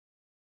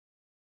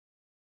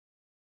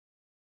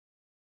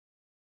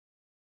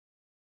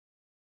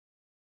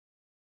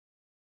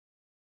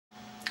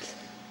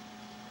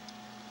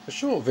A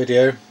short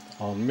video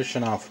on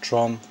Mission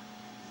Alphatron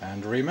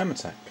and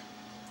REimplementation.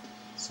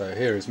 So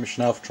here is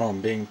Mission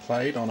Alphatron being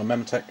played on a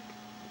Memotech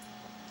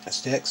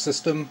SDX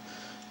system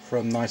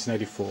from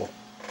 1984.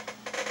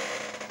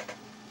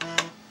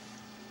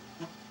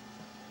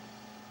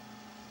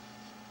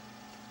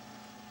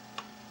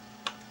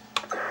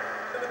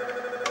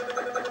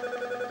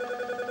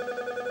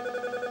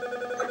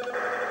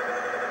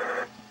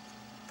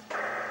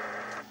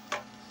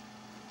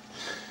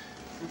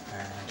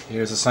 And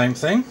here's the same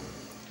thing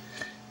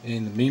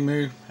in the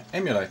MEMU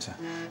emulator.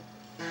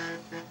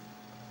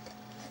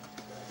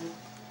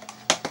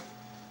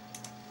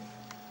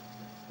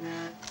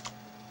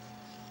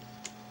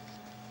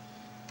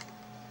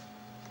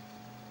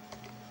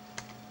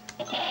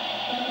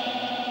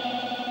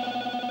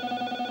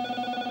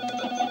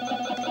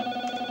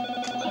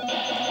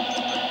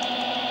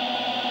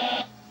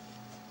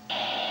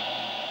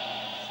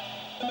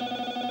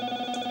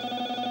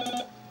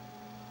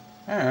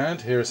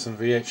 And here is some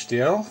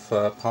VHDL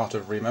for part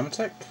of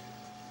REimplementation.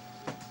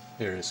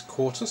 Here is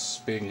Quartus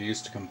being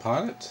used to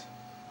compile it.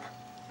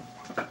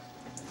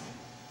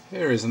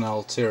 Here is an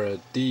Altera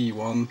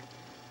DE1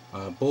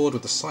 board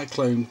with the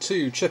Cyclone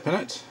II chip in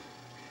it.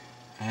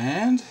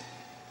 And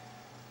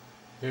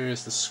here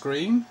is the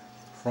screen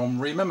from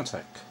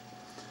REimplementation,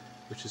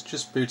 which has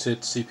just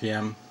booted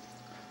CPM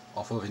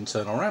off of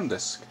internal RAM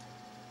disk.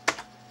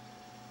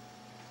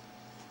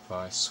 If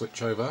I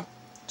switch over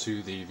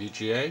to the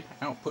VGA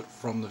output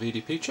from the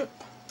VDP chip,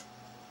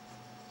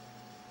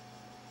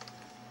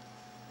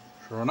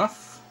 sure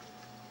enough,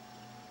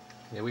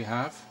 here we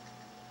have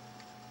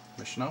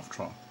Mission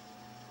Alphatron.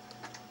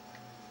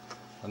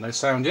 And no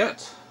sound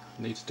yet,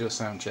 need to do a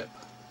sound chip,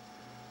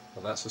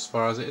 but that's as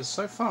far as it is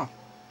so far.